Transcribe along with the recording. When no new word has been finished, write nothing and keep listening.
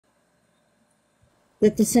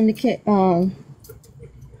that the syndicate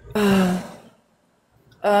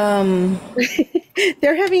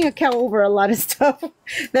they're having a cow over a lot of stuff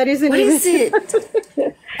that isn't what even is it?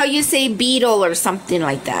 How you say beetle or something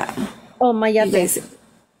like that? Oh, mayate.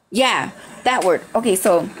 Yeah, that word. Okay,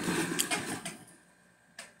 so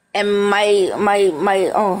and my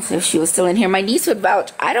oh, if she was still in here, my niece would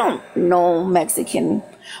vouch. I don't know Mexican.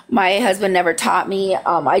 My husband never taught me.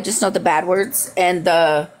 I just know the bad words and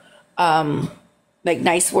the like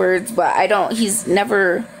nice words, but I don't. He's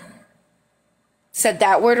never said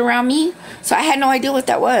that word around me, so I had no idea what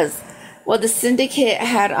that was. Well, the syndicate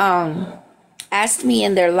had asked me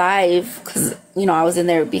in their live, because I was in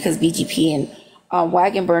there because BGP and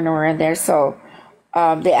Wagon Burner were in there, so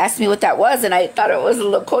they asked me what that was, and I thought it was a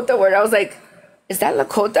Lakota word. I was like, is that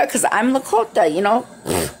Lakota? Because I'm Lakota,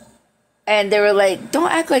 and they were like,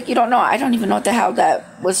 don't act like you don't know. I don't even know what the hell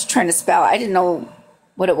that was trying to spell. I didn't know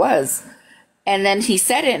what it was. And then he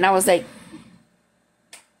said it, and I was like,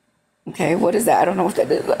 okay, what is that? I don't know what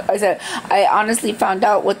that is. I said, I honestly found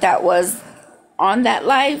out what that was on that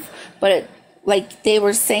live, but like they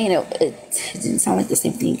were saying it didn't sound like the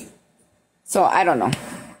same thing. So I don't know.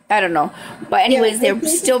 But anyways, they're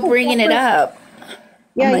still bringing it up.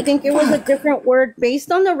 Yeah, I think it was a different word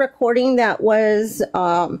based on the recording that was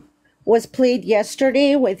played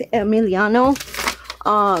yesterday with Emiliano.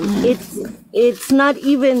 It's not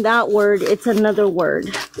even that word, it's another word.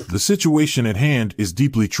 The situation at hand is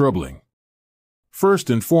deeply troubling. First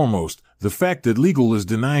and foremost, the fact that Legal is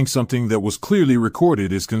denying something that was clearly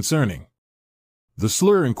recorded is concerning. The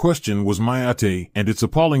slur in question was mayate, and it's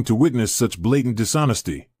appalling to witness such blatant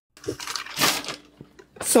dishonesty.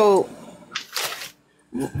 So,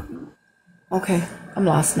 okay, I'm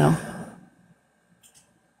lost now.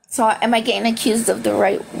 So am I getting accused of the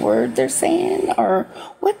right word they're saying, or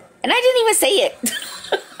what? And I didn't even say it.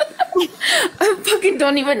 I fucking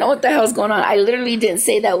don't even know what the hell's going on. I literally didn't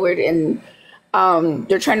say that word, and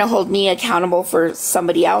they're trying to hold me accountable for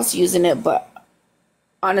somebody else using it, but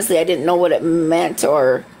honestly, I didn't know what it meant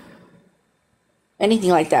or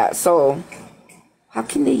anything like that. So how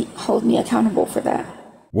can they hold me accountable for that?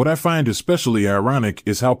 What I find especially ironic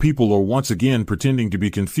is how people are once again pretending to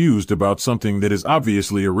be confused about something that is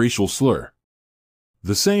obviously a racial slur.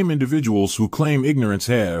 The same individuals who claim ignorance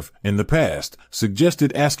have, in the past,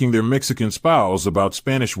 suggested asking their Mexican spouse about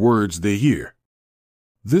Spanish words they hear.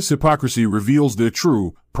 This hypocrisy reveals their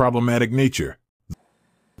true, problematic nature.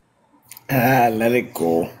 Let it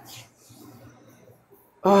go.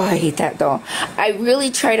 Oh, I hate that though. I really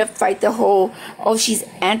try to fight the whole, she's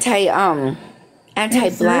anti-black.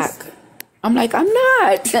 I'm like, I'm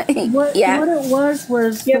not. What it was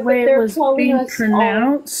the way it was being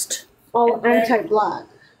pronounced. All anti-black.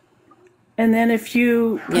 And then if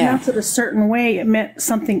you pronounce it a certain way, it meant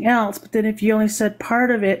something else. But then if you only said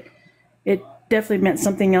part of it, it definitely meant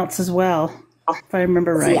something else as well, if I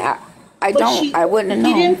remember right. Yeah, I wouldn't have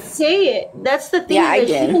known. She didn't say it. That's the thing. Yeah, I did.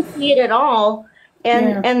 She didn't see it at all.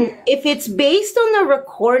 And if it's based on the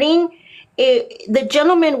recording, the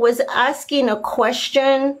gentleman was asking a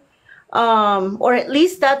question, or at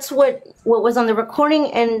least that's what was on the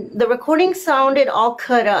recording, and the recording sounded all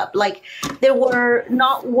cut up. Like there were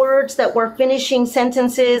not words that were finishing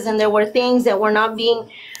sentences, and there were things that were not being,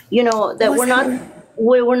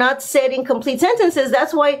 were not said in complete sentences.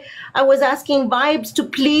 That's why I was asking Vibes to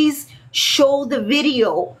please show the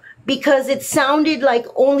video, because it sounded like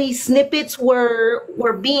only snippets were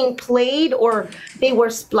being played or they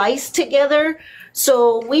were spliced together.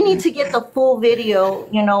 So we need to get the full video,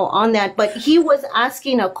 on that. But he was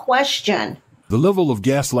asking a question. The level of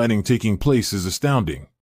gaslighting taking place is astounding.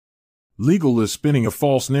 Legal is spinning a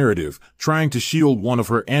false narrative, trying to shield one of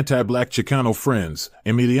her anti-black Chicano friends,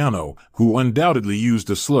 Emiliano, who undoubtedly used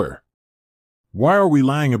a slur. Why are we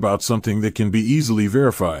lying about something that can be easily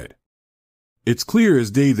verified? It's clear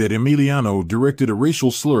as day that Emiliano directed a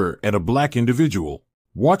racial slur at a black individual.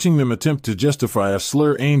 Watching them attempt to justify a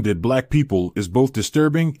slur aimed at black people is both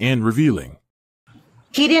disturbing and revealing.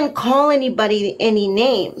 He didn't call anybody any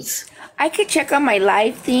names. I could check on my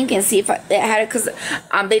live thing and see if it had it, because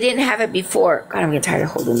they didn't have it before. God, I'm getting tired of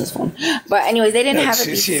holding this phone. But anyways, they didn't have it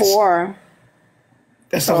before.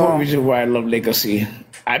 That's the whole reason why I love LegalCC.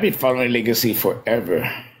 I've been following LegalCC forever.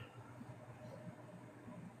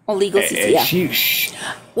 Oh, LegalCC, yeah.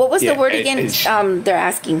 What was the word again? They're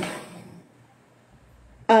asking.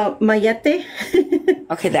 Mayate.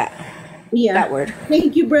 Okay, that. Yeah. That word.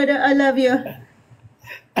 Thank you, brother. I love you.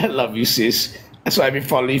 I love you, sis. That's why I've been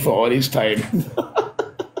following you for all this time.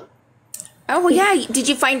 Oh, yeah. Did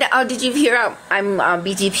you find out? Did you hear out? I'm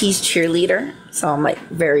BGP's cheerleader. So I'm like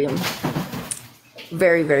very,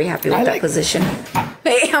 very, very happy with that position.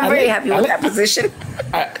 I'm very happy with that position.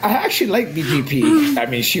 I actually like BGP. I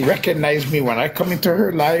mean, she recognized me when I come into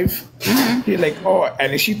her live. You're like, oh,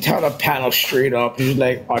 and she tell the panel straight up. She's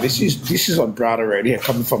like, oh, this is a brother right here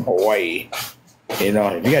coming from Hawaii. You know,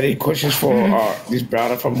 if you got any questions for this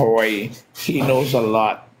brother from Hawaii, he knows a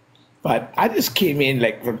lot. But I just came in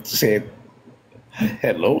like to say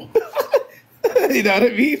hello. You know what I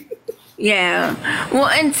mean? Yeah. Well,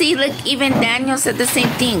 and see, like even Daniel said the same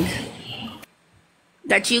thing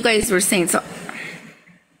that you guys were saying. So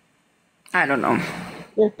I don't know.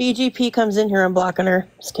 If BGP comes in here, I'm blocking her.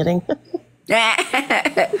 Just kidding. Yeah,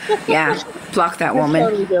 block that woman.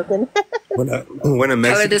 Totally joking. When a Tell her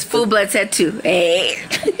Mexican, this full blood said too. Hey,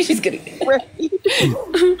 she's gonna. hey,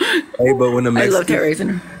 but when a I love Mexican, terrorizing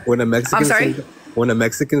her. when a Mexican, I'm sorry? when a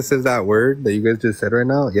Mexican says that word that you guys just said right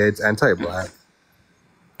now, yeah, it's anti-black.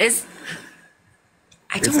 I It's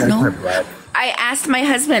don't know. anti-black. I asked my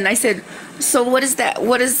husband. I said, "So what is that?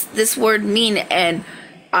 What does this word mean?" And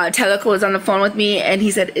Tilica was on the phone with me, and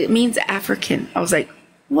he said it means African. I was like,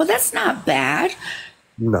 "Well, that's not bad."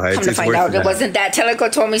 No, Come it's to find worse out, than it that. wasn't that.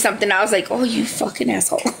 Tilica told me something. I was like, "Oh, you fucking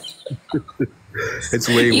asshole! It's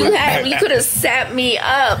way You worse. you could have sat me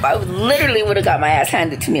up. I literally would have got my ass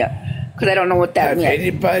handed to me up because I don't know what that means."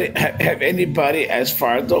 Have anybody, as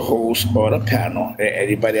far as the host or the panel,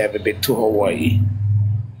 anybody ever been to Hawaii?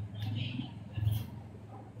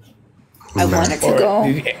 I wanted to Or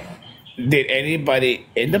go. did anybody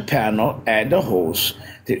in the panel and the host,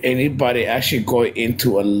 did anybody actually go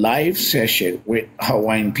into a live session with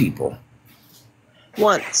Hawaiian people?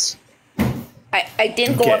 Once. I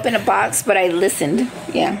didn't go Okay. up in a box, but I listened.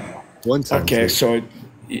 Yeah. One time. Okay, too.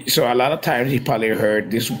 so a lot of times he probably heard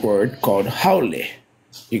this word called haole.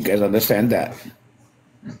 You guys understand that?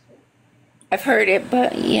 I've heard it,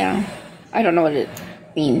 but yeah, I don't know what it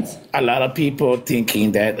means. A lot of people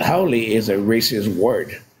thinking that haole is a racist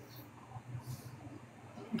word.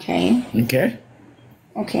 Okay. Okay?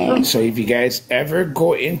 Okay. So if you guys ever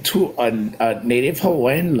go into a native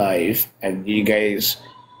Hawaiian live and you guys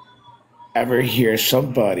ever hear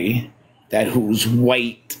somebody that who's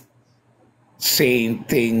white saying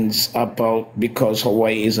things about because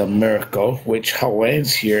Hawaii is America, which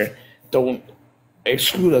Hawaiians here don't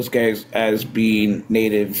exclude us guys as being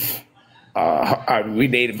native, we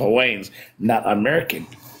native Hawaiians, not American.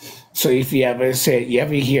 So if you ever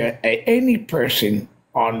hear any person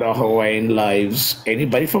on the Hawaiian lives,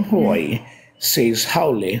 anybody from Hawaii says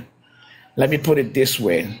haole, let me put it this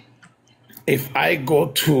way. If I go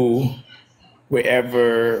to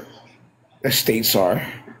wherever the states are,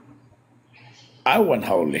 I want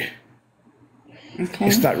haole. Okay.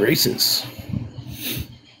 It's not racist.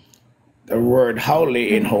 The word haole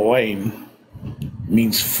in Hawaiian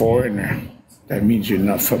means foreigner. That means you're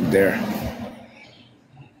not from there.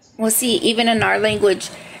 Well, see, even in our language,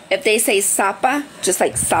 if they say sapa, just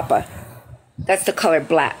like sapa, that's the color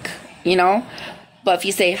black, you know? But if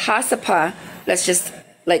you say hasapa, that's just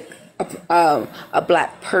like a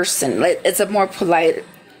black person. Like, it's a more polite,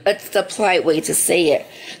 it's the polite way to say it.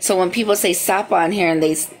 So when people say sapa on here and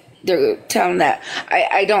they're telling that,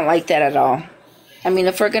 I don't like that at all. I mean,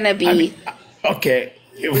 if we're going to be Okay.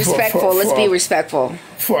 respectful, let's be respectful.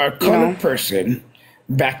 For a colored person,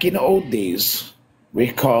 back in the old days,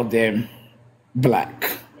 we called them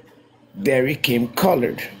black. Then we came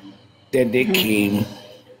colored. Then they came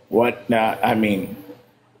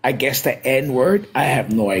I guess the N word. I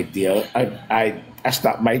have no idea. I that's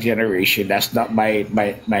not my generation. That's not my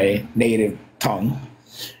native tongue.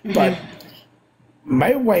 But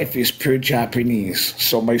my wife is pure Japanese,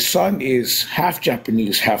 so my son is half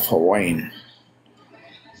Japanese, half Hawaiian.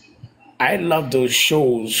 I love those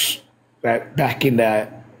shows that back in the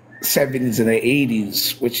 70s and the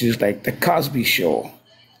 80s, which is like the Cosby Show.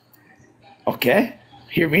 Okay?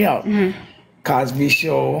 Hear me out. Cosby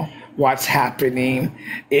Show, What's Happening,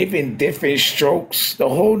 even Different Strokes, the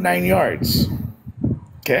whole 9 yards.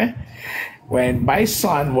 Okay? When my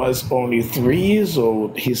son was only 3 years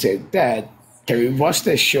old, he said, "Dad, can we watch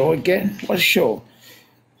the show again?" What show?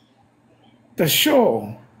 The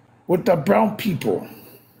show with the brown people.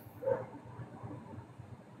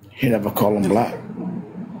 He never called them black.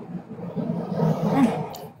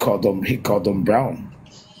 He called them brown.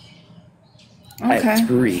 Okay. At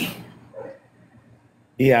 3.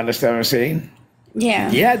 You understand what I'm saying?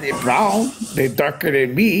 Yeah. Yeah, they're brown. They're darker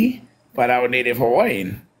than me, but I'm Native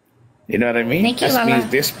Hawaiian. You know what I mean? Thank you, that Lala.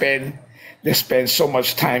 means they spend so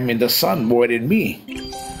much time in the sun more than me.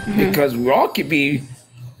 Because we all can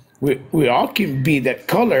be that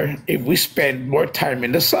color if we spend more time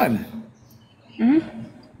in the sun.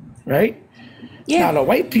 Right? Yeah. Now the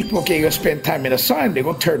white people can't go spend time in the sun, they're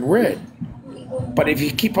gonna turn red. But if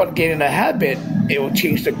you keep on getting a habit, it will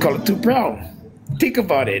change the color to brown. Think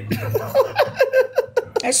about it.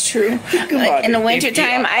 That's true. About in the it.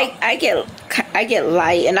 wintertime, I get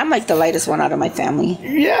light, and I'm like the lightest one out of my family.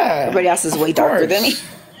 Yeah. Everybody else is way darker than me.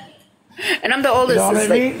 And I'm the oldest. You know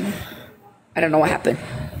what I mean? I don't know what happened.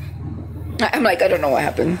 I'm like, I don't know what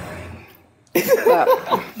happened.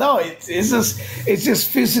 No, it's just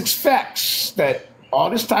physics facts that all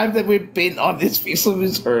this time that we've been on this piece of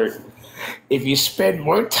this earth, if you spend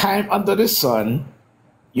more time under the sun,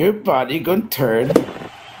 your body gonna turn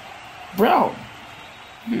brown,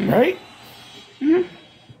 right?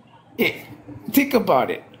 Think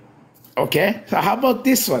about it. Okay, so how about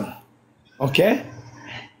this one? Okay,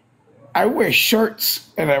 I wear shorts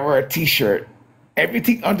and I wear a t-shirt.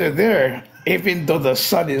 Everything under there, even though the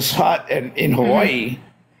sun is hot and in Hawaii,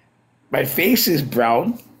 my face is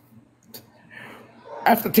brown.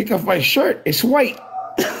 After take off my shirt, it's white.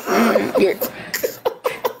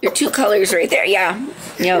 Your two colors right there, yeah.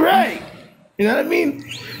 Yep. Right. You know what I mean?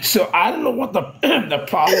 So I don't know what the the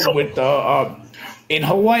problem with the in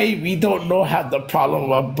Hawaii, we don't know how the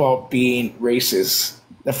problem about being racist.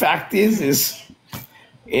 The fact is,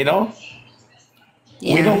 you know,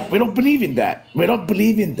 we don't believe in that. We don't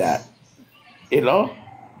believe in that. You know?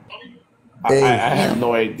 Hey. I have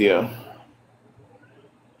no idea.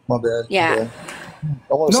 My bad. Yeah. Yeah.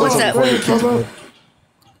 I want to say something before you keep-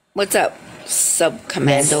 What's up, Sub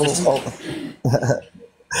Commando?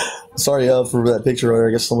 Sorry for that picture earlier.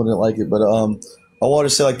 I guess someone didn't like it, but I want to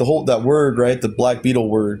say like that word, right? The black beetle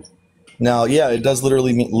word. Now, yeah, it does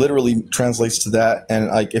literally translates to that. And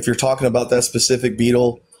like if you're talking about that specific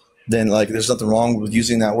beetle, then like there's nothing wrong with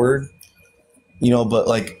using that word, you know. But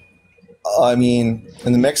like, I mean,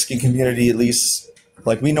 in the Mexican community, at least,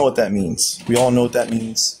 like we know what that means. We all know what that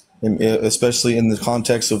means, especially in the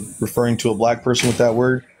context of referring to a black person with that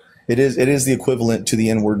word. It is the equivalent to the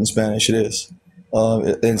N word in Spanish. It is,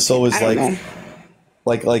 and so is like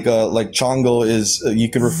chongo is. You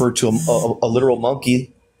can refer to a literal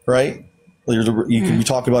monkey, right? You could be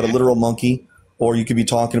talking about a literal monkey, or you could be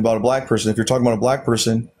talking about a black person. If you're talking about a black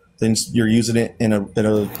person, then you're using it in a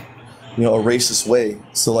a racist way.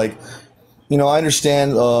 So like, I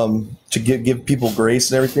understand to give people grace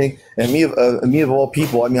and everything. And me of all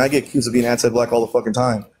people, I mean, I get accused of being anti-black all the fucking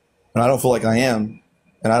time, and I don't feel like I am.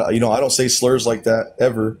 And I don't say slurs like that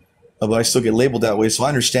ever, but I still get labeled that way. So I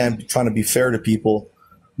understand trying to be fair to people,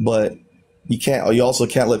 but you also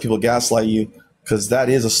can't let people gaslight you, because that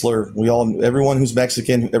is a slur. Everyone who's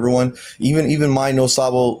Mexican, even my no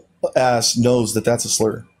sabo ass knows that that's a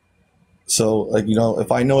slur. So like,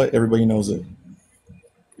 if I know it, everybody knows it.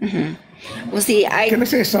 Well, see, Can I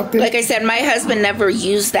say something? like I said, my husband never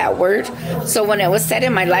used that word. So when it was said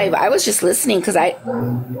in my life, I was just listening because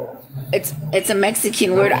it's a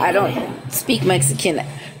Mexican word. I don't speak Mexican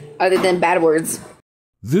other than bad words.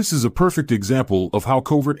 This is a perfect example of how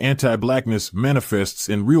covert anti-blackness manifests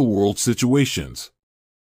in real-world situations.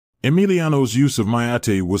 Emiliano's use of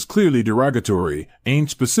mayate was clearly derogatory,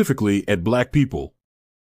 aimed specifically at black people.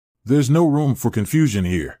 There's no room for confusion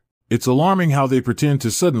here. It's alarming how they pretend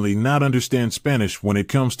to suddenly not understand Spanish when it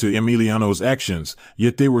comes to Emiliano's actions,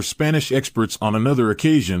 yet they were Spanish experts on another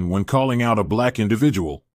occasion when calling out a black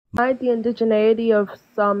individual. The indigeneity of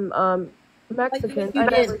some Mexicans. I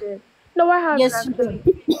never did. No, I haven't. Yes, you actually.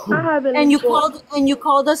 I haven't. And you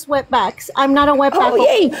called us wetbacks. I'm not a wetback. Oh,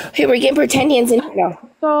 yay. Hey, we're getting pretendians in here now.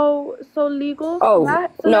 So legal. Oh,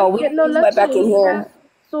 no, we went back in here.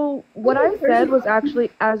 So what I said was actually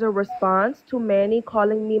as a response to Manny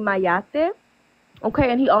calling me mayate. Okay,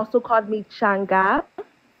 and he also called me changa,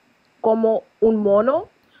 como un mono.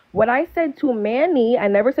 What I said to Manny, I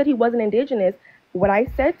never said he wasn't indigenous. What I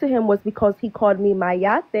said to him was because he called me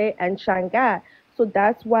mayate and changa. So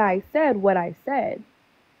that's why I said what I said.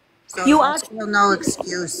 So you still no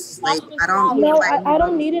excuse. Like I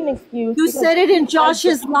don't need an excuse. You said it in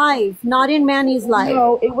Josh's live, not in Manny's live.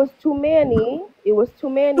 No, it was to Manny. It was to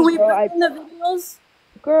Manny. Do we put in the videos?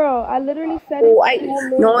 Girl, I literally said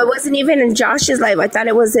it. No, it wasn't even in Josh's live. I thought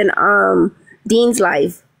it was in Dean's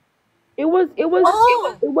live. It was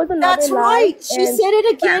another that's live. Right. She said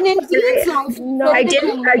it again in Dean's live. No, I did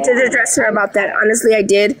address her about that. Honestly, I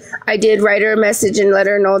did write her a message and let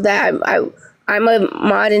her know that I'm a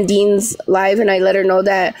mod in Dean's live, and I let her know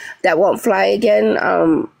that won't fly again.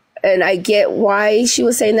 And I get why she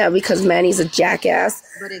was saying that, because Manny's a jackass.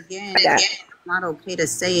 But again, it's not okay to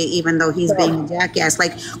say it, even though he's being a jackass.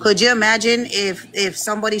 Like, could you imagine if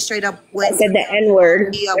somebody straight up said the N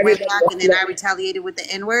word, went back and then I retaliated with the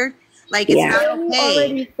N word? Like, it's not You okay.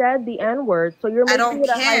 already said the N word, so you're I making don't it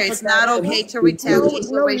a care. It's not hypothetical. okay to retaliate No,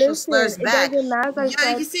 with racial listen. slurs It back. doesn't matter. I Yeah,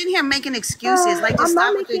 said, you're sitting here making excuses. Like, just I'm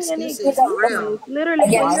not stop with the making any excuses, for real. excuses. Literally,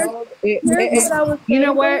 but here's what I was saying. You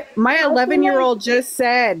know what? My I feel 11-year-old just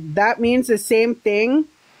said that means the same thing.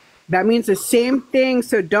 That means the same thing.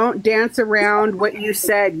 So don't dance around what you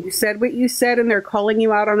said. You said what you said, and they're calling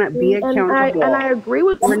you out on it. Be accountable. And I agree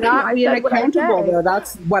with We're you. not I being said what I accountable, said. though.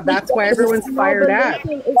 That's why everyone's fired at.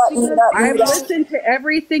 Listen, it's because I've listened to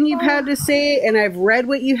everything you've had to say, and I've read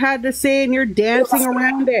what you had to say, and you're dancing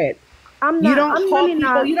around it. I'm You not. don't I'm call really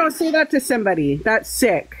people. not. You don't say that to somebody. That's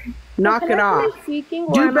sick. Knock Can it I off. finish speaking,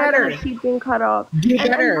 or Do am I better. gonna keep being cut off? Do And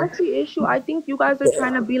better. that's the issue. I think you guys are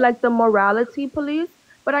trying to be like the morality police,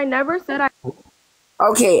 but I never said I.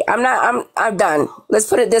 Okay, I'm done. Let's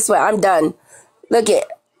put it this way. I'm done. Look it.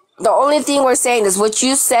 The only thing we're saying is what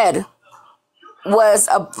you said was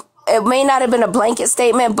it may not have been a blanket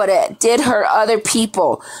statement, but it did hurt other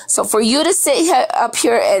people. So for you to sit up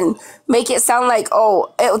here and make it sound like,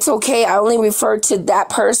 oh, it's okay, I only referred to that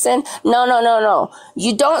person. No.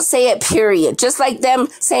 You don't say it, period. Just like them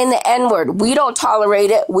saying the N-word. We don't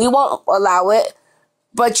tolerate it. We won't allow it.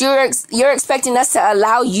 But you're expecting us to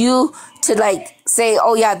allow you to like say,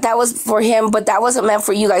 oh yeah, that was for him, but that wasn't meant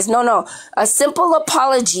for you guys. No. A simple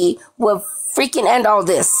apology will freaking end all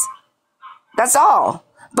this. That's all.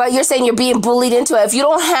 But you're saying you're being bullied into it. If you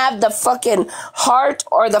don't have the fucking heart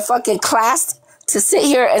or the fucking class to sit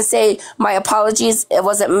here and say, my apologies, it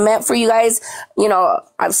wasn't meant for you guys, you know,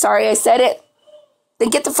 I'm sorry I said it, then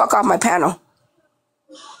get the fuck off my panel.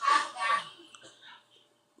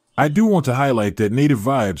 I do want to highlight that Native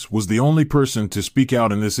Vibes was the only person to speak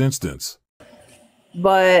out in this instance.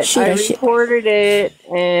 But I reported it,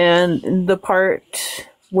 and the part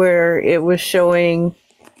where it was showing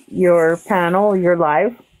your panel, your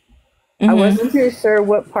live, I wasn't too sure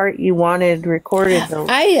what part you wanted recorded. Though.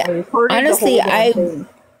 I recorded honestly,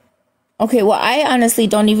 okay, well, I honestly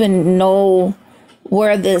don't even know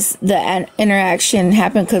where the interaction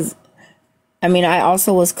happened, because I mean, I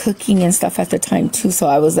also was cooking and stuff at the time too, so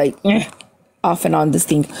I was like off and on this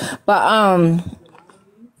thing. But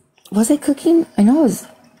was I cooking? I know I was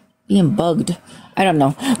being bugged. I don't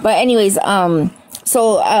know. But anyways, I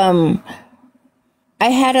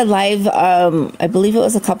had a live, I believe it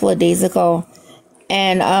was a couple of days ago,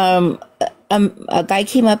 and a guy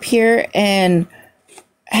came up here and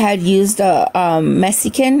had used a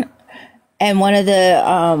Mexican, and one of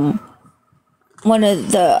the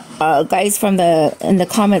guys from in the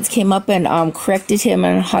comments came up and corrected him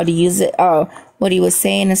on how to use it, what he was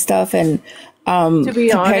saying and stuff, and to be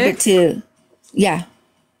compared honest, it to, yeah.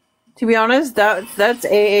 To be honest, that's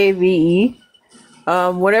AAVE.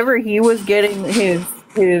 Whatever he was getting his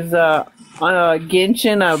Genshin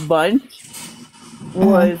a bunch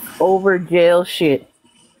was over jail shit,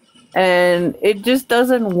 and it just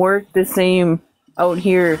doesn't work the same out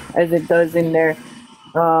here as it does in there.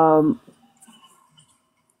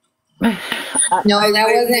 No,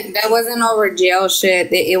 that wasn't over jail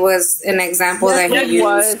shit. It was an example that he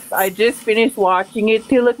used. I just finished watching it,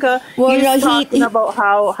 Tilica. Well, he was talking about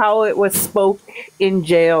how it was spoke in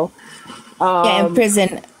jail. Yeah, in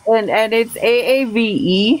prison. And it's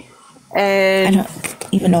AAVE. And I don't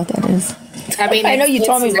even know what that is. I mean, I know you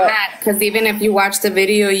told me, but because even if you watch the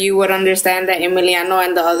video, you would understand that Emiliano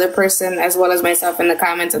and the other person, as well as myself in the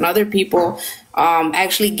comments and other people,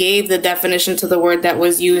 actually gave the definition to the word that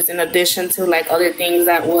was used, in addition to like other things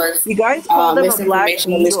that was you guys called him a black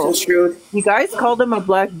beetle. You guys called him a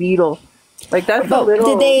black beetle. Like that's a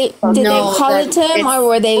little. Did they call it to him, or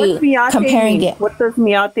were they comparing it? What does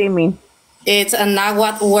miate mean? It's a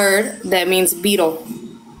Nahuatl word that means beetle.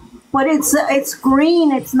 But it's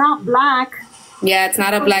green. It's not black. Yeah, it's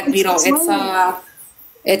not a black beetle.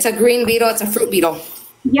 It's a green beetle. It's a fruit beetle.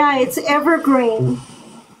 Yeah, it's evergreen.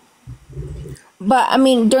 But I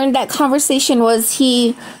mean, during that conversation, was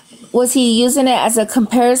he using it as a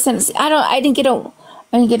comparison? I didn't get to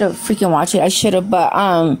freaking watch it. I should have, but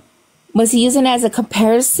was he using it as a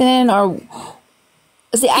comparison, or?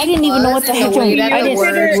 See, I didn't even know what the heck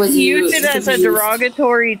he used it as a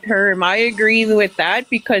derogatory term. I agree with that,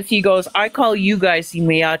 because he goes, I call you guys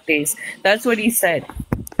Imiates. That's what he said.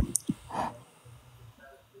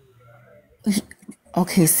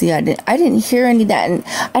 Okay, see, I didn't hear any of that, and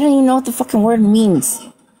I don't even know what the fucking word means.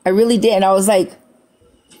 I really didn't. I was like,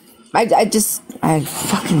 I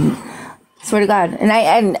fucking swear to God. And I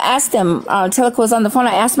asked him, Tilica was on the phone,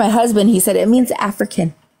 I asked my husband, he said, it means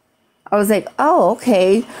African. I was like, oh,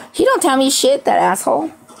 okay. He don't tell me shit, that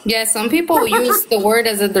asshole. Yeah, some people use the word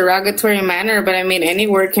as a derogatory manner, but I mean, any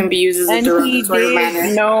word can be used as a And he derogatory manner.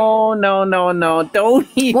 did. No. Don't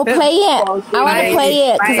even. We'll play it. I want to play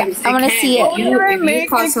it because I want to see it. If you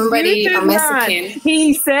call somebody a Mexican,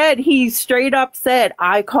 he said, he straight up said,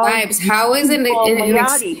 I call Vibes, how is it an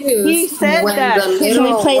excuse he said when that. the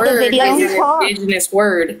literal play the word video? is an indigenous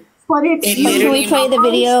word? But it's It Can we literally play the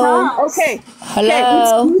video? Okay.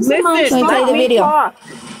 Hello. Listen, Can we play the video?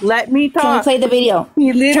 Let me talk. Can we play the video?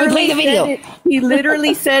 He Can we literally play the video? said it. He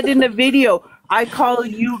literally said in the video, I call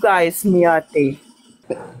you guys miate.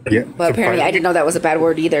 Yeah. But apparently, I didn't know that was a bad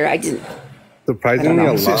word either. I didn't. Surprisingly,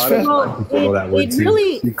 a lot of Well, people know that word it too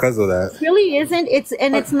really- because of that. really isn't.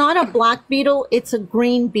 It's not a black beetle. It's a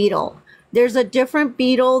green beetle. There's a different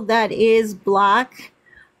beetle that is black,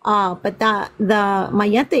 but the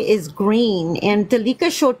mayate is green. And Tilica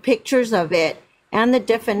showed pictures of it and the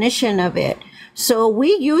definition of it. So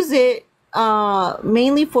we use it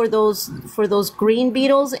mainly for those green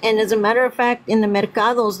beetles. And as a matter of fact, in the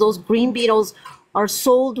mercados, those green beetles are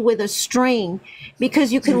sold with a string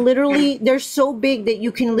because you can literally, they're so big that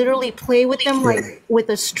you can literally play with them like with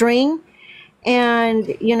a string. And,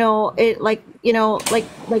 like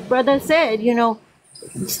brother said,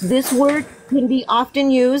 this word can be often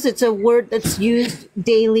used. It's a word that's used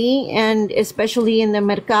daily and especially in the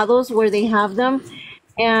mercados where they have them.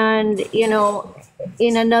 And,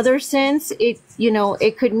 in another sense, it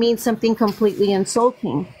could mean something completely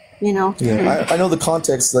insulting. Yeah, I know the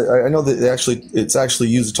context. I know that it's actually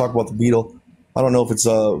used to talk about the beetle. I don't know if it's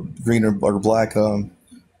green or black.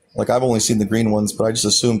 Like I've only seen the green ones, but I just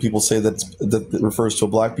assume people say that it refers to a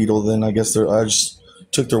black beetle. Then I guess I just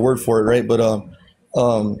took their word for it, right? But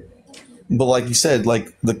like you said,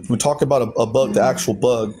 we talk about a bug, the actual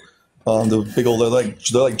bug, the big old they're like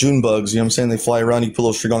June bugs. You know what I'm saying? They fly around. You put a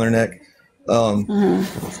little string on their neck. But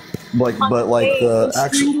the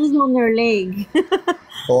actual on their leg.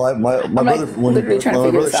 Well, my brother when my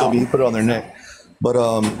brother showed me, he put it on their neck. But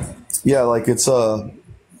yeah, like it's like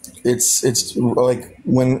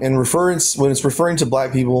when it's referring to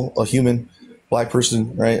black people, a human, black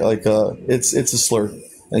person, right? Like it's a slur.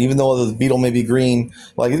 And even though the beetle may be green,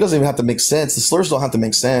 like it doesn't even have to make sense. The slurs don't have to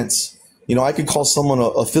make sense. I could call someone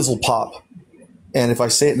a fizzle pop, and if I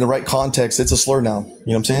say it in the right context, it's a slur now. You know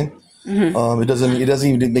what I'm saying? Mm-hmm. It doesn't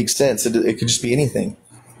even make sense. It could just be anything.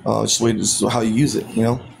 It's just how you use it,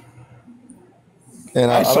 And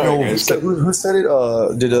I don't know who said it.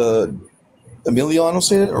 Did Emiliano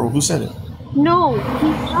say it, or who said it? No,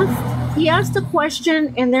 he asked a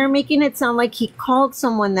question, and they're making it sound like he called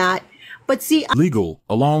someone that. But see, Legal,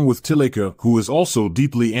 along with Tilica, who is also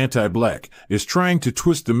deeply anti-black, is trying to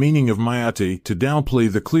twist the meaning of mayate to downplay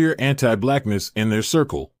the clear anti-blackness in their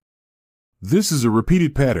circle. This is a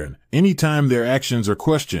repeated pattern. Anytime their actions are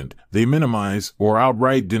questioned, they minimize or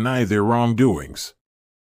outright deny their wrongdoings.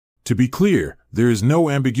 To be clear, there is no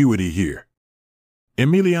ambiguity here.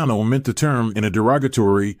 Emiliano meant the term in a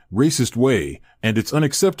derogatory, racist way, and it's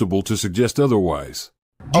unacceptable to suggest otherwise.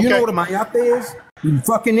 Do you know what a mayate is? You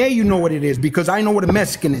fucking you know what it is, because I know what a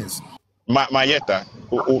Mexican is. Mayeta.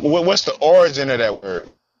 What's the origin of that word?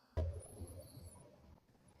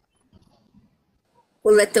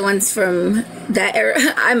 We'll let the ones from that era.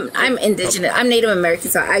 I'm indigenous. I'm Native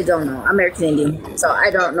American, so I don't know. American Indian, so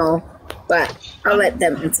I don't know. But I'll let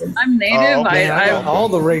them answer. I'm Native. I got all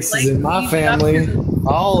the races in my family.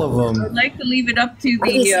 All of them. I'd like to leave it up to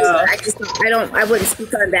the. I wouldn't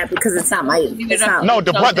speak on that because it's not my. No,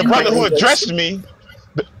 the brother who addressed me.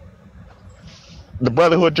 The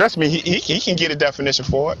brother who addressed me, he can get a definition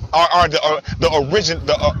for it, or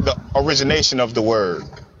the origination of the word.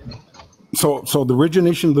 So the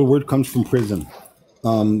origination of the word comes from prison.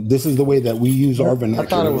 This is the way that we use our vernacular. I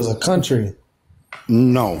thought it was a country.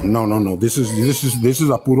 No. This is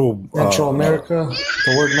a puro Central America.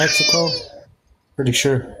 The word Mexico. Pretty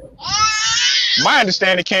sure. My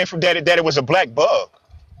understanding came from that it was a black bug.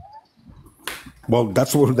 Well,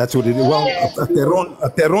 that's what it is. Well,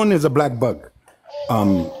 a terron is a black bug.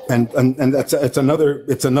 And that's it's another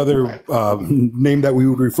name that we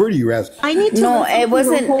would refer to you as. I need to. No, it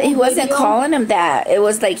wasn't. He wasn't calling him that. It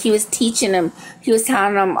was like he was teaching him. He was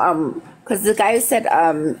telling him because the guy said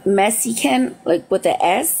Mexican like with the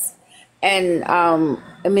S, and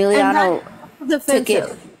Emiliano took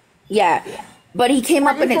it. Yeah, but he came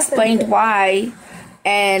up and explained why,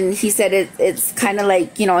 and he said it's kind of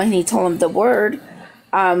like and he told him the word.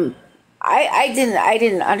 I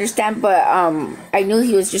didn't understand, but I knew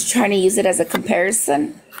he was just trying to use it as a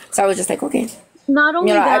comparison. So I was just like, okay. Not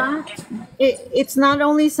only it's not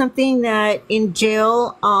only something that in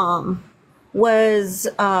jail was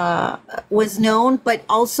known, but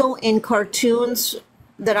also in cartoons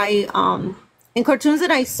in cartoons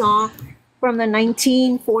that I saw from the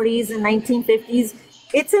 1940s and 1950s,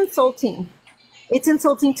 it's insulting. It's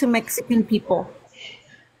insulting to Mexican people.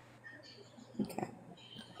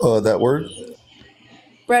 That word?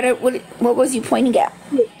 Brother, what was you pointing at?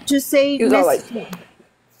 Just say I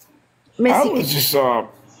was just I'm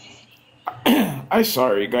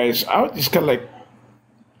sorry guys. I was just kind of like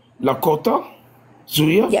Lakota,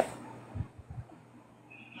 Zuya. Yep.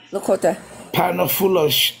 Lakota. Panel full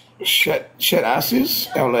of shit asses.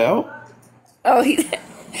 LL. Oh,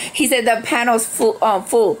 he said the panel's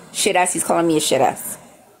full shit ass. He's calling me a shit ass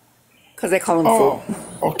because I call him full.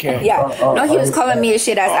 Okay. Yeah. No, he was calling me a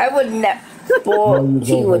shit ass. I would never. Boy,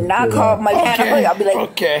 he would not call my panel. I'll be like,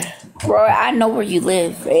 okay, bro, I know where you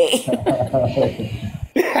live. Hey.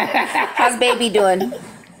 How's baby doing?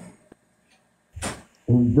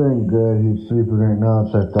 He's doing good. He's sleeping right now,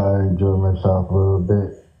 so I thought I'd enjoy myself a little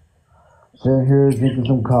bit. Sitting here drinking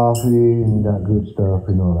some coffee and got good stuff,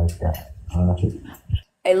 like that.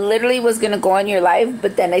 I literally was gonna go on your live,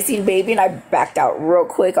 but then I seen baby and I backed out real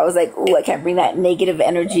quick. I was like, "Ooh, I can't bring that negative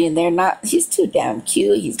energy in there." He's too damn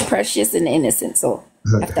cute. He's precious and innocent. So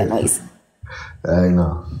F that noise. I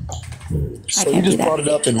know. So you just brought it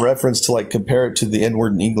up in reference to like compare it to the N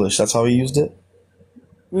word in English. That's how he used it.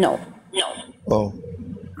 No. Oh.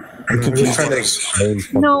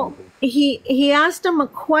 No. He asked him a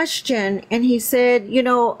question and he said,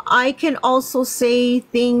 I can also say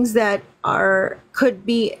things that could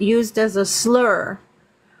be used as a slur.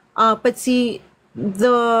 But see,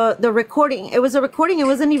 the recording, it was a recording, it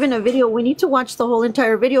wasn't even a video. We need to watch the whole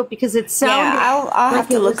entire video because it sounded I'll have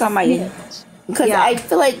to look on my, because I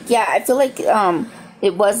feel like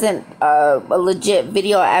it wasn't a legit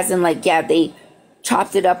video, as in they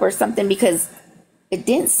chopped it up or something, because it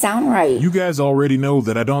didn't sound right. You guys already know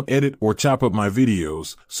that I don't edit or chop up my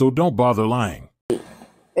videos, so don't bother lying.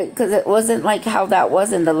 Because it wasn't like how that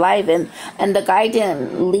was in the live, and the guy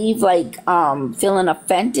didn't leave feeling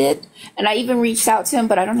offended. And I even reached out to him,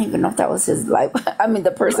 but I don't even know if that was his live. I mean,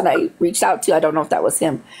 the person I reached out to, I don't know if that was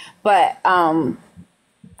him. But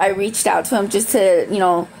I reached out to him just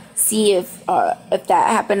to see if that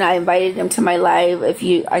happened. I invited him to my live.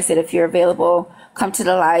 I said if you're available, come to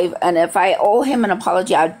the live. And if I owe him an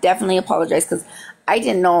apology, I'll definitely apologize, because I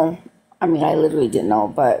didn't know. I mean, I literally didn't know,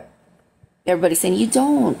 but everybody's saying you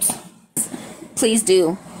don't. Please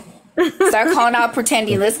do. Start calling out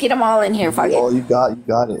pretending. Let's get them all in here. Fuck it. Oh, you got it.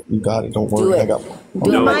 You got it. Don't worry. I got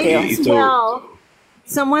Might as well.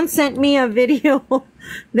 Someone sent me a video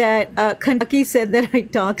that Kentucky said that I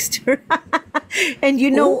doxed her. And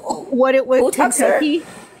you know what it was, Kentucky?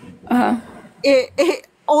 It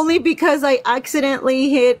only because I accidentally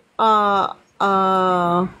hit a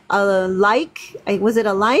like. Was it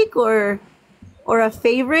a like or a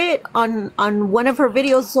favorite on one of her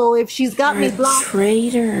videos? So if she's got me blocked,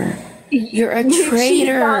 traitor. You're a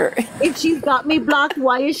traitor. If she's got me blocked,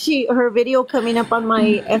 why is her video coming up on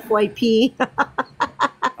my FYP?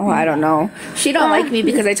 Oh, I don't know. She don't like me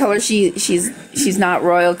because I told her she's not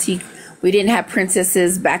royalty. We didn't have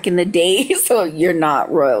princesses back in the day, so you're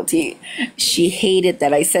not royalty. She hated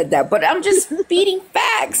that I said that, but I'm just speeding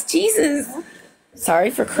facts. Jesus.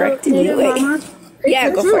 Sorry for correcting you. Mama,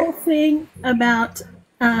 yeah, go for it. There's a whole thing about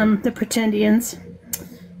the pretendians.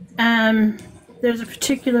 There's a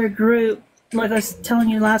particular group, like I was telling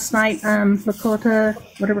you last night, Lakota,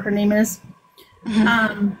 whatever her name is.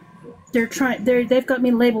 They've got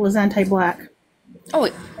me labeled as anti-black. Oh,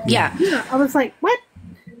 yeah. Yeah, I was like, what?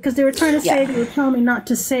 Because they were trying to say, they were telling me not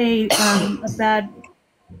to say a bad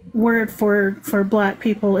word for black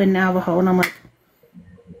people in Navajo, and I'm like,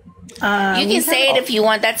 you can say it if you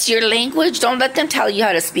want. That's your language. Don't let them tell you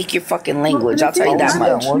how to speak your fucking language. I'll tell you that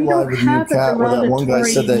much. One live with you, Kat, where that one guy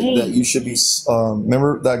said that you should be.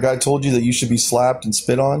 Remember that guy told you that you should be slapped and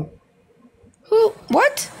spit on? Who?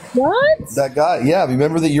 What? That guy. Yeah,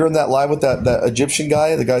 remember that you're in that live with that Egyptian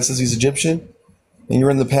guy. The guy says he's Egyptian, and you're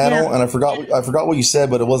in the panel. And I forgot what you said,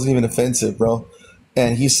 but it wasn't even offensive, bro.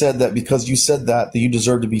 And he said that because you said that you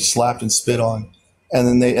deserve to be slapped and spit on. And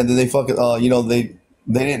then they fucking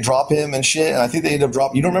they didn't drop him and shit, and I think they ended up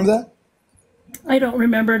dropping. You don't remember that? I don't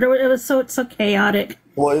remember. It was so chaotic.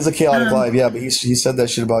 Well, it is a chaotic live, yeah. But he said that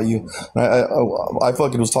shit about you. I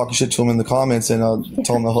fucking was talking shit to him in the comments and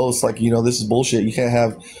telling the host this is bullshit. You can't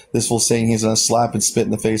have this fool saying he's gonna slap and spit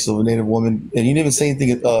in the face of a Native woman, and you didn't even say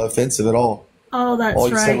anything offensive at all. Oh, that's all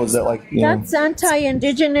you right. said was that that's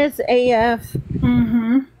anti-indigenous AF.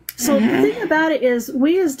 Mm-hmm. So the thing about it is,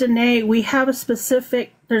 we as Danae, we have a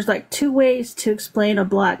specific. There's two ways to explain a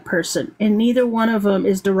black person, and neither one of them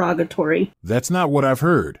is derogatory. That's not what I've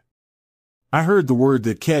heard. I heard the word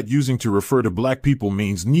that Kat using to refer to black people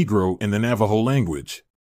means Negro in the Navajo language.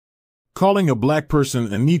 Calling a black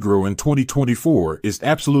person a Negro in 2024 is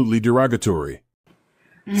absolutely derogatory.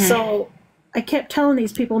 So I kept telling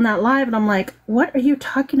these people not live, and I'm like, what are you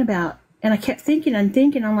talking about? And I kept thinking,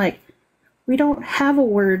 I'm like, we don't have a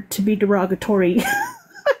word to be derogatory.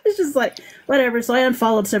 It's just like, whatever. So I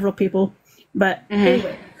unfollowed several people. But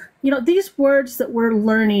anyway, these words that we're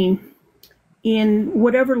learning in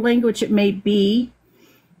whatever language it may be,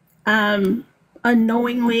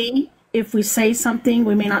 unknowingly, if we say something,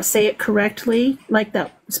 we may not say it correctly, like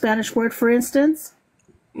that Spanish word, for instance.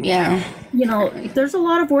 Yeah. There's a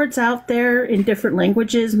lot of words out there in different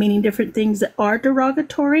languages meaning different things that are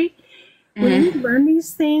derogatory. When you learn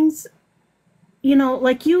these things,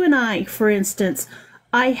 like you and I, for instance,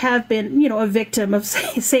 I have been, a victim of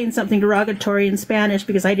saying something derogatory in Spanish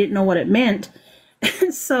because I didn't know what it meant.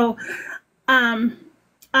 So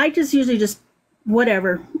I just usually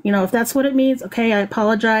whatever, if that's what it means, okay, I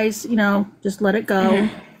apologize, just let it go.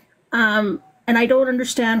 And I don't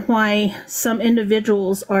understand why some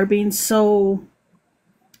individuals are being so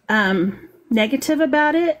negative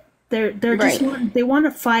about it. They're just they want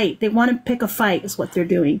to fight. They want to pick a fight is what they're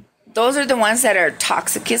doing. Those are the ones that are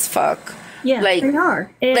toxic as fuck. Yeah, they are.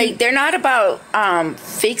 And they're not about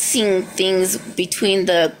fixing things between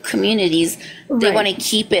the communities. They want to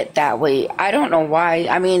keep it that way. I don't know why.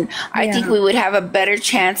 I mean, I think we would have a better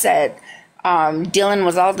chance at dealing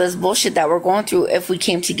with all this bullshit that we're going through if we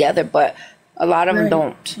came together, but a lot of them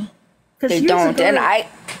don't. They don't. And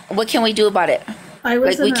what can we do about it?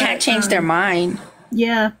 We can't change their mind.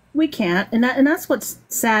 Yeah, we can't. And that's what's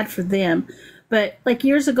sad for them. But like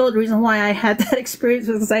years ago, the reason why I had that experience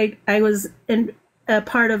was I was in a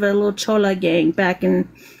part of a little Chola gang back in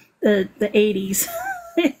the 80s.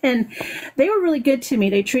 And they were really good to me.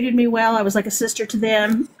 They treated me well. I was like a sister to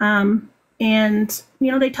them. And,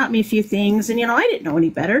 they taught me a few things. And, I didn't know any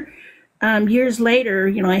better. Years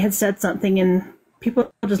later, I had said something and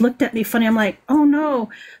people just looked at me funny. I'm like, oh, no.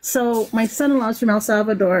 So my son-in-law's from El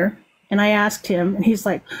Salvador. And I asked him, and he's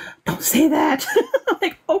like, don't say that. I'm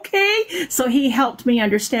like, okay. So he helped me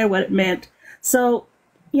understand what it meant. So,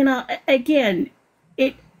 again,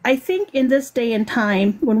 I think in this day and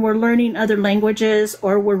time, when we're learning other languages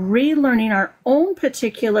or we're relearning our own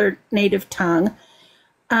particular native tongue,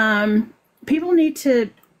 people need to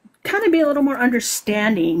kind of be a little more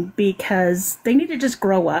understanding because they need to just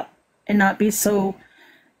grow up and not be so,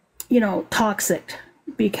 toxic.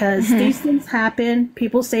 Because these things happen,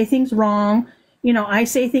 people say things wrong, I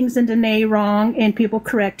say things in Danae wrong and people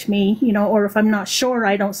correct me, or if I'm not sure,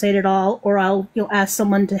 I don't say it at all, or I'll ask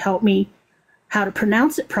someone to help me how to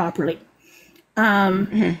pronounce it properly.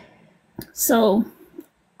 So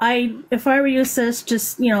if I were you, sis,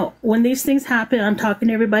 just, when these things happen, I'm talking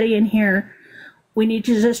to everybody in here, we need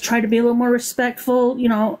to just try to be a little more respectful,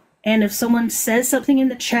 and if someone says something in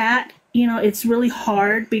the chat, it's really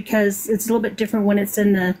hard because it's a little bit different when it's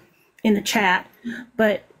in the chat.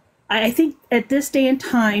 But I think at this day and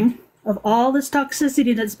time of all this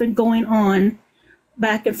toxicity that's been going on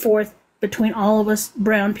back and forth between all of us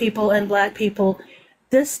brown people and black people,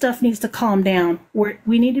 this stuff needs to calm down.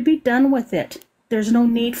 We need to be done with it. There's no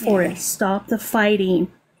need for it. Stop the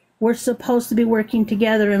fighting. We're supposed to be working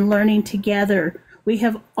together and learning together. We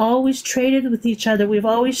have always traded with each other. We've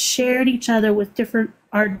always shared each other with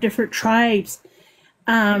our different tribes.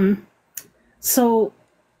 So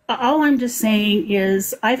all I'm just saying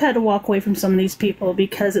is I've had to walk away from some of these people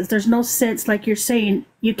because there's no sense, like you're saying,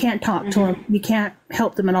 you can't talk to them. You can't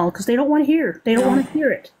help them at all because they don't want to hear. They don't want to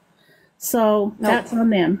hear it. So that's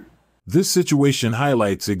on them. This situation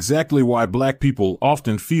highlights exactly why black people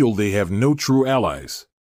often feel they have no true allies.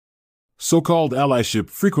 So-called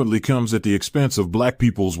allyship frequently comes at the expense of black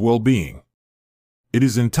people's well-being. It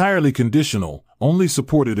is entirely conditional, only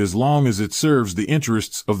supported as long as it serves the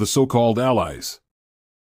interests of the so-called allies.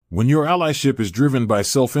 When your allyship is driven by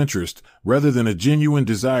self-interest rather than a genuine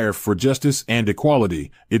desire for justice and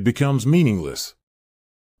equality, it becomes meaningless.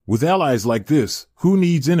 With allies like this, who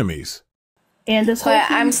needs enemies? And this whole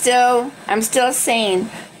I'm still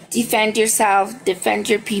saying, defend yourself, defend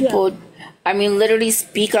your people. Yeah. I mean, literally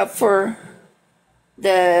speak up for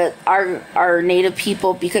our native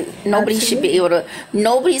people because nobody should be able to.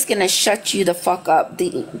 Nobody's gonna shut you the fuck up.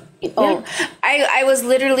 I was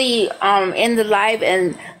literally in the live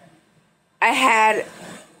and I had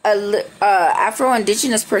a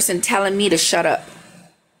Afro-Indigenous person telling me to shut up.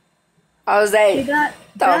 I was like,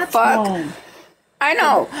 the fuck? Wrong. I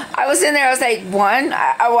know. I was in there. I was like,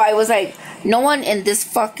 I was like, no one in this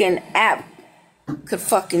fucking app could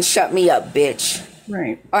fucking shut me up, bitch.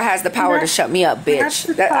 Right. Or has the power to shut me up,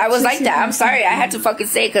 bitch. I was like that. I'm sorry. I had to fucking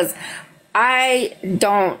say because I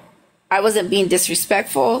wasn't being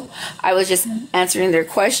disrespectful. I was just answering their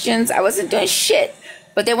questions. I wasn't doing shit.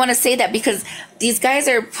 But they want to say that because these guys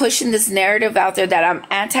are pushing this narrative out there that I'm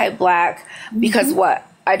anti-black because what?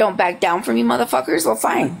 I don't back down from you motherfuckers? Well,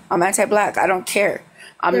 fine. I'm anti-black. I don't care.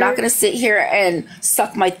 I'm not going to sit here and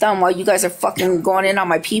suck my thumb while you guys are fucking going in on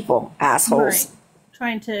my people, assholes. Right.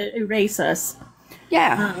 Trying to erase us.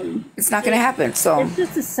 Yeah. It's not going to happen. So it's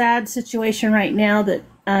just a sad situation right now that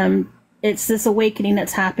it's this awakening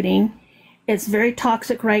that's happening. It's very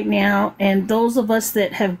toxic right now. And those of us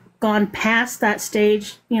that have gone past that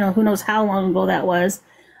stage, you know, who knows how long ago that was,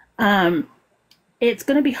 it's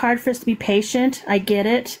going to be hard for us to be patient. I get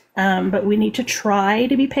it. But we need to try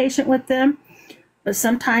to be patient with them. But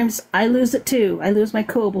sometimes I lose it too. I lose my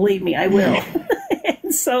cool. Believe me, I will.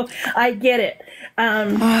 So I get it.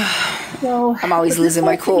 So I'm always losing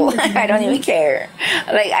my cool. I don't even care.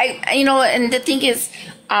 Like you know, and the thing is,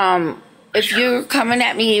 if you're coming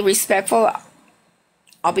at me respectful,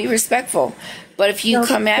 I'll be respectful. But if you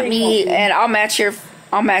come at me and I'll match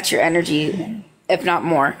your energy, if not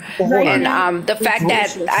more. Right. And the fact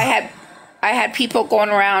that I had people going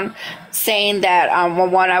around saying that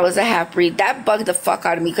when I was a half breed, that bugged the fuck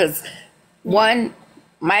out of me because one,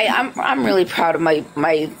 I'm really proud of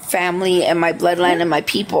my family and my bloodline and my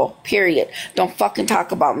people. Period. Don't fucking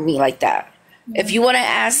talk about me like that. If you want to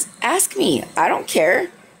ask me. I don't care.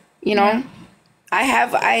 You know,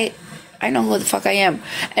 I know who the fuck I am,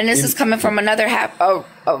 and this is coming from another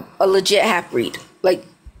a legit half breed. Like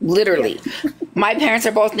literally, my parents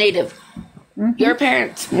are both native. Your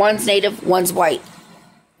parents, one's native, one's white.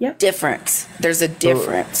 Yep. Difference. There's a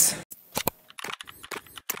difference.